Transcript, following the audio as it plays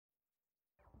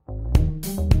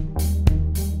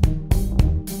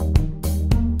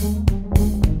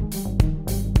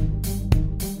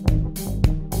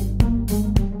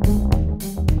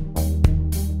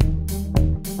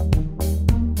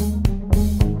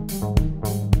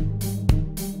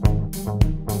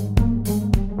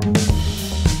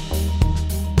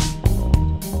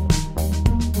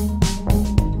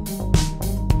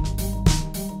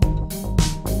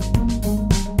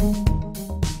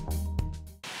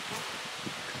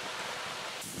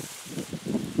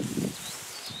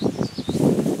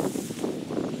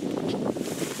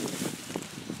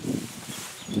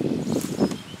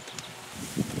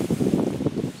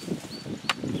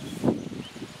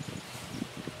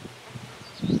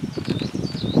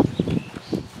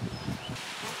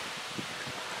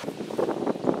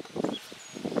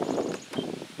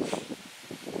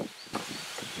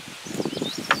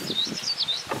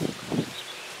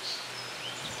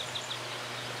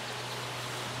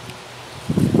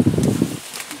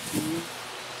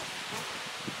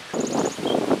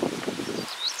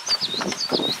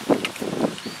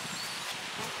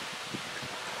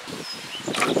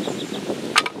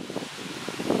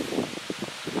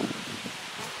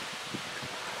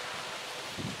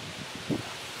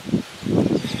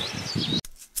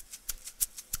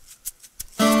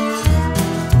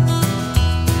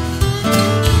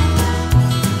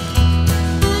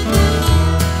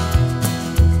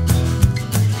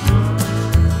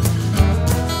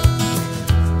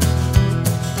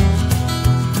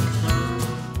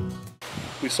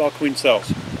all queen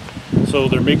cells. So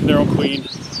they're making their own queen.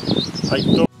 I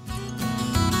don't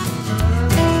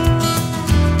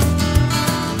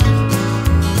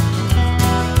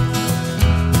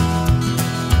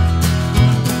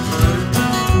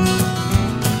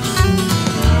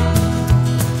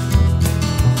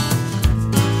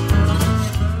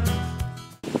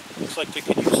looks like they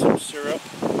could use some syrup.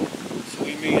 So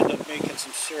we may end up making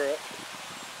some syrup.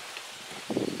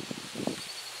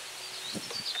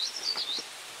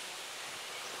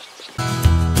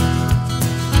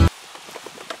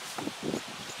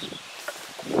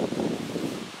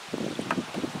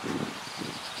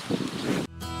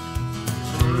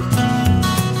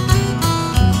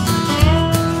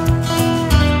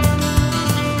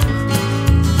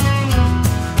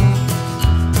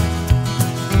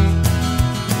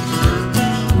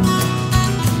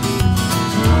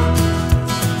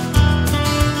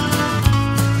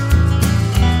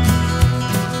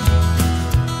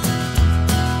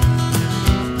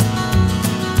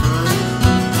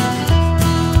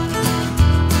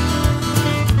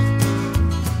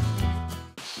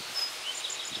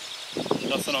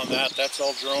 Nothing on that, that's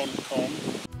all drone comb.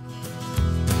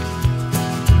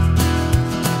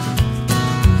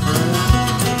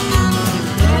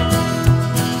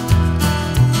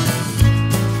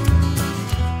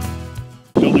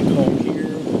 Building comb here.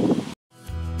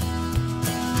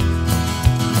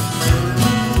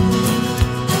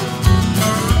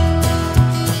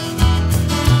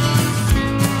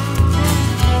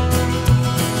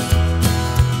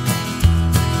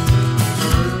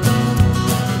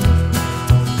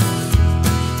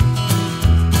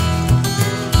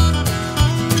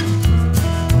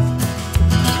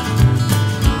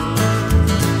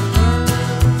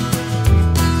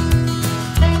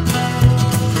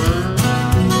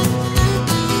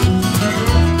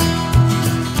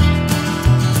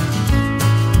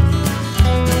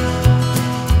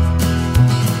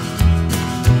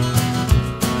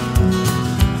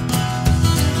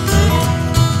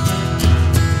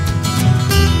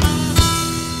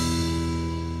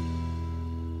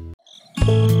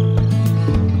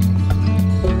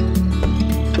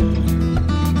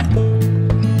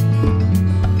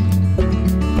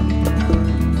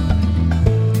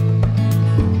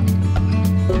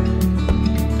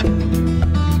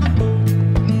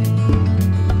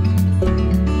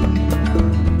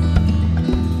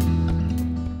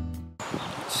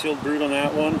 Sealed brood on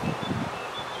that one.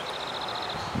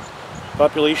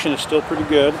 Population is still pretty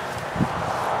good.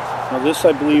 Now this,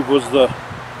 I believe, was the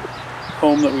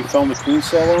comb that we found the queen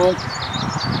cell on.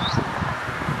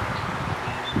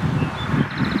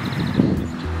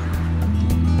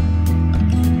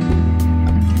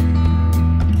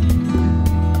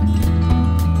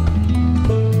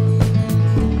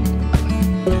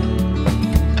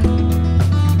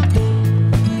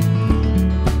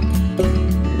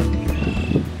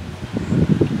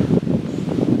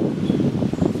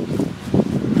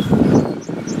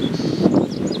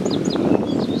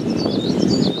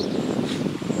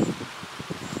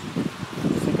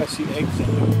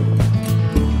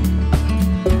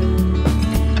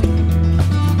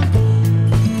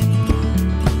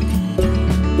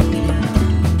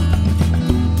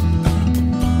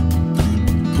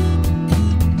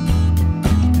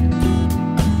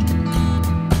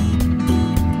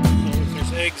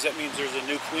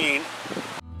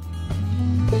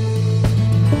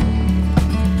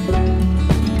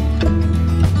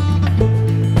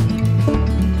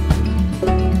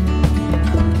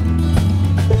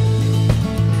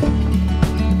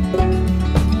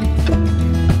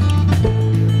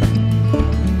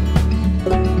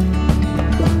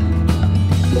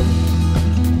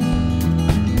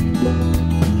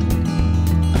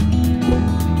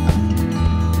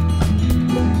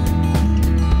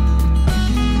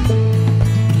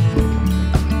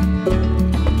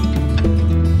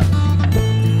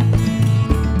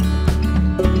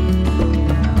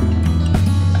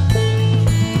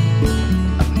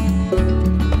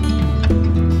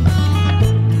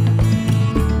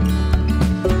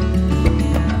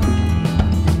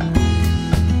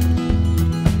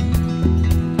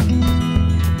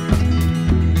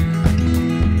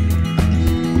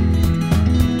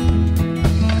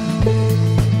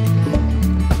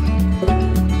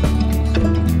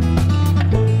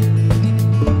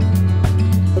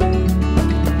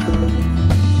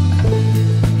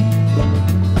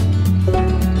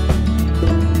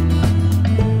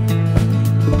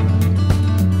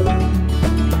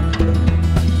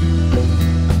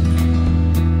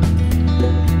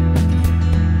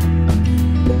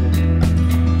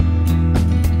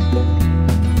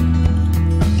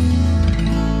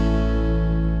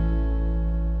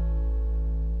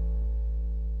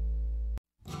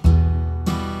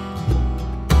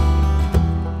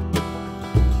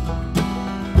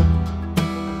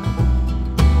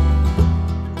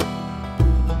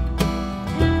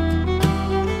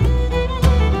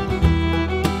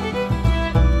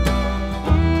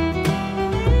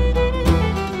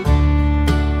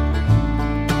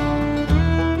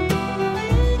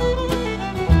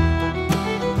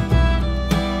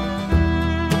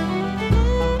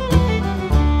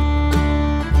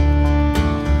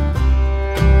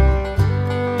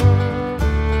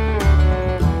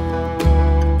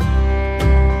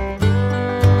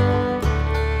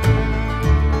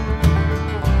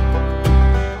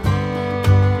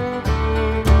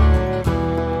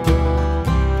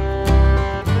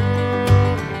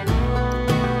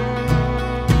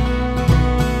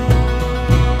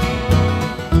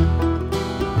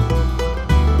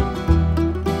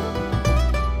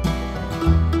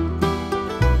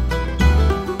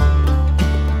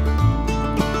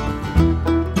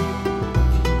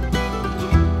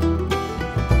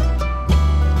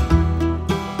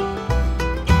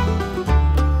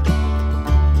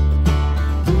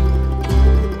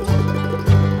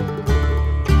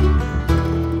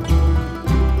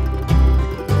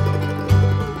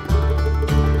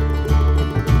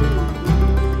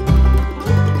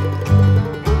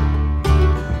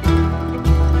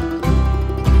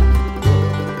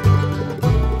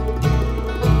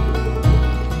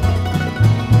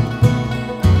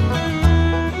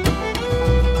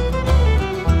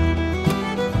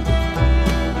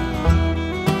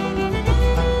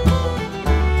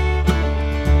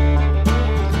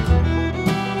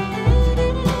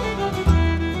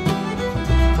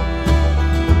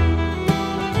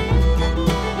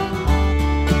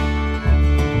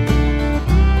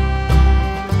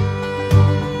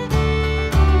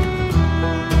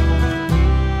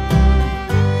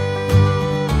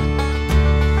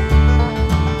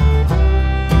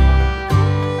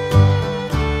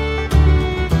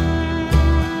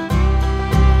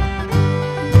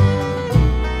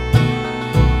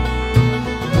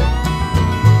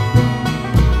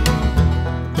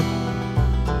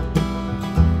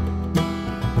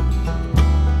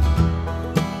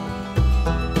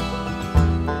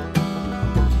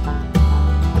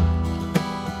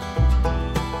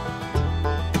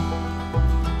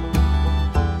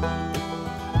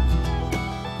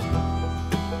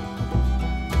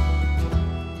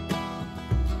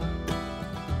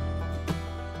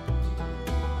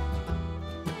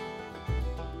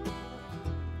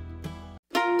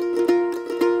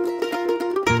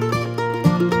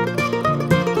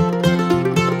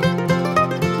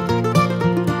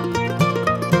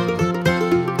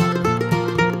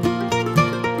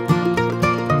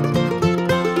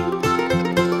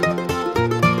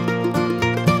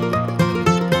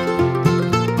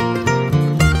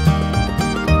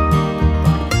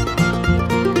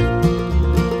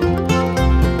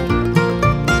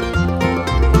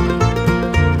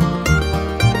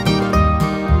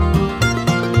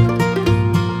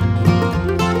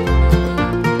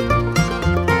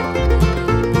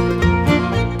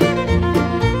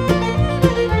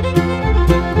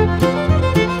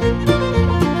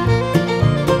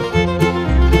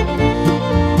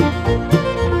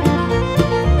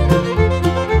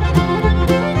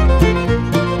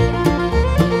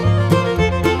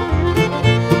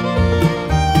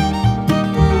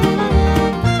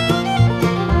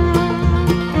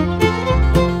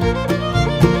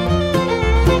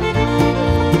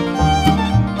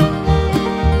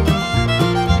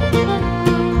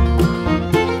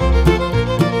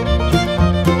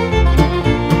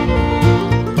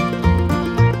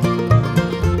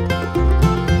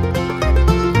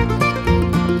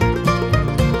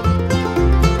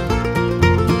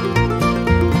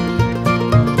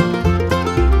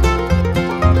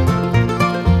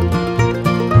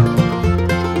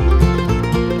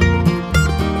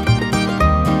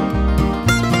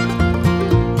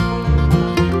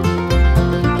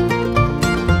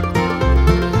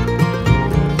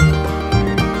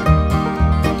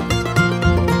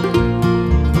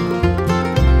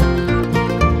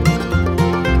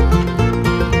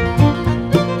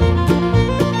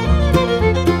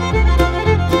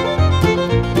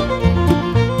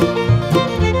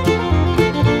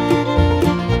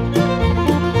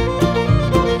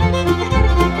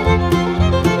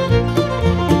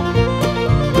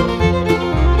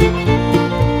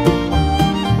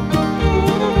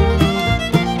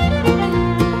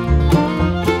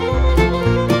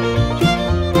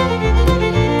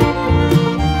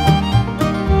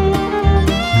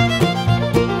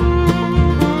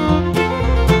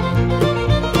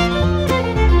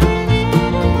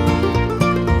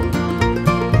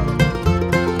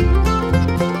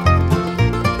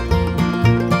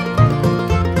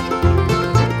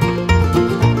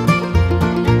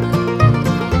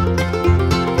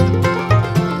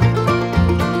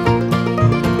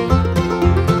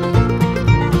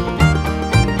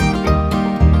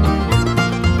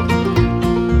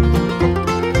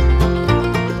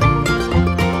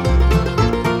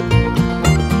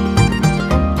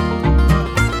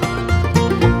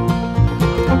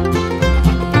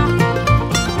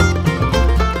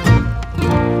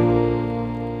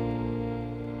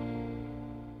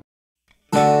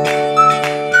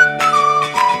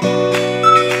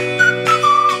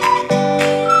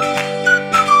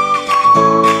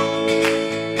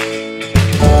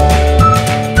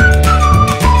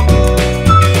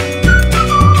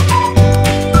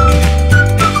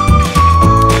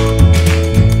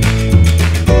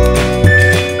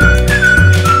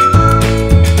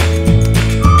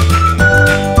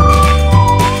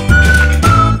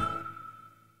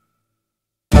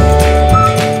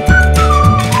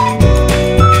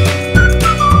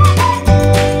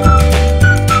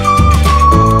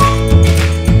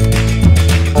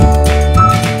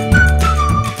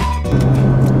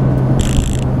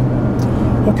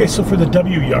 Also for the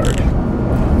W yard,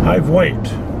 Hive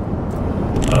White.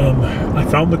 I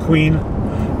found the queen,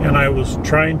 and I was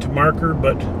trying to mark her,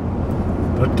 but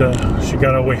she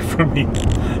got away from me.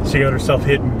 She got herself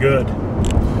hidden good.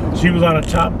 She was on a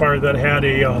top bar that had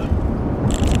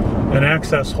an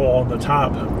access hole on the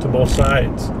top to both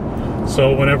sides.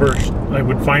 So whenever I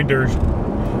would find her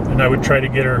and I would try to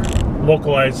get her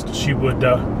localized, she would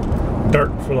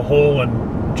dart for the hole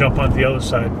and jump onto the other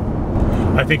side.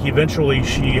 I think eventually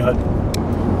she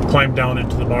climbed down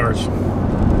into the bars.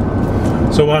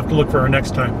 So we'll have to look for her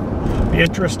next time. The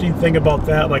interesting thing about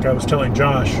that, like I was telling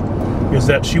Josh, is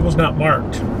that she was not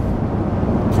marked.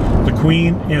 The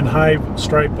queen in Hive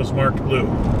stripe was marked blue.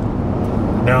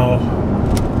 Now,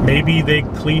 maybe they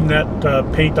cleaned that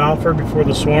paint off her before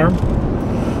the swarm.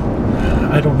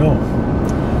 I don't know.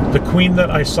 The queen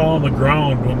that I saw on the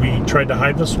ground when we tried to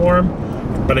hide the swarm,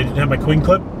 but I didn't have my queen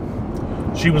clip,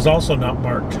 she was also not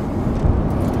marked.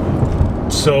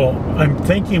 So I'm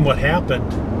thinking what happened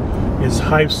is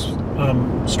Hive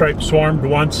stripe swarmed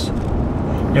once,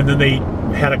 and then they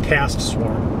had a cast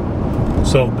swarm.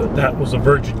 So that was a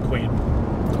virgin queen.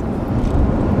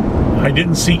 I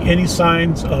didn't see any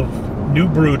signs of new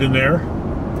brood in there,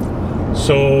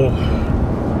 so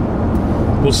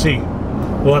we'll see.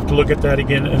 We'll have to look at that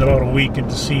again in about a week and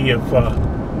to see if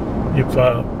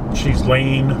she's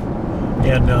laying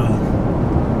and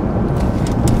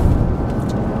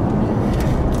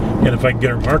if I can get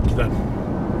her marked then.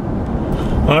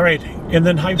 All right, and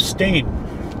then Hive Stain.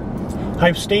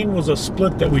 Hive Stain was a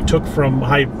split that we took from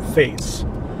Hive Face.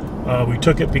 We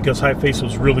took it because Hive Face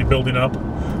was really building up,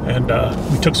 and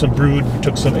we took some brood, we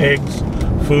took some eggs,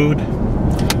 food,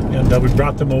 and we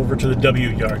brought them over to the W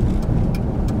yard.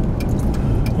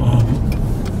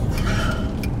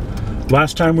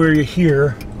 Last time we were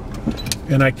here,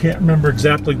 and I can't remember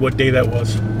exactly what day that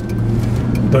was,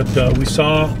 but we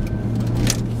saw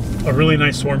a really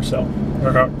nice swarm cell,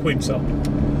 or queen cell,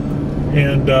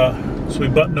 and so we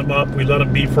buttoned them up, we let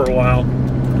them be for a while.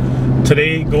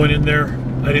 Today, going in there,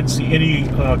 I didn't see any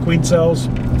queen cells.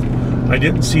 I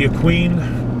didn't see a queen.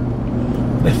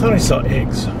 I thought I saw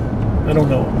eggs. I don't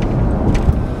know.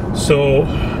 So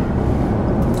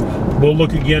we'll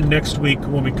look again next week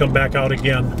when we come back out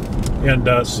again and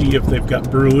see if they've got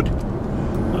brood,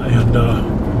 and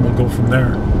we'll go from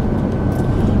there.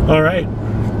 All right.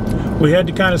 We had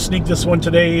to kind of sneak this one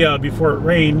today before it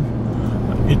rained.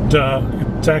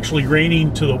 It's actually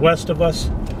raining to the west of us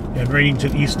and raining to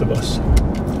the east of us.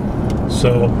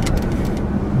 So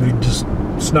we just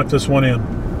snuck this one in.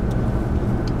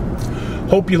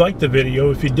 Hope you liked the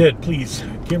video. If you did, please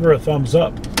give her a thumbs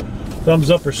up. Thumbs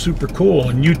up are super cool,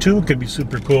 and you too can be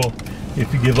super cool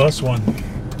if you give us one.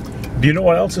 Do you know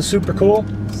what else is super cool?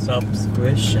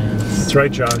 Subscriptions. That's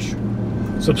right, Josh.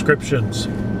 Subscriptions.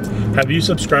 Have you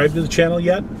subscribed to the channel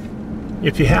yet?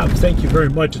 If you have, thank you very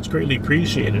much. It's greatly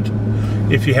appreciated.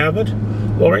 If you haven't,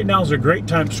 well, right now is a great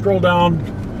time. Scroll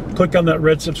down, click on that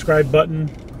red subscribe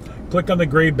button, click on the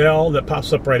gray bell that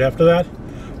pops up right after that,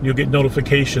 and you'll get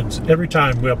notifications every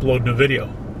time we upload a new video.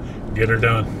 Get her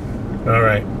done. All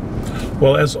right.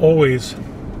 Well, as always,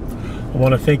 I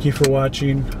want to thank you for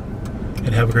watching,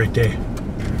 and have a great day.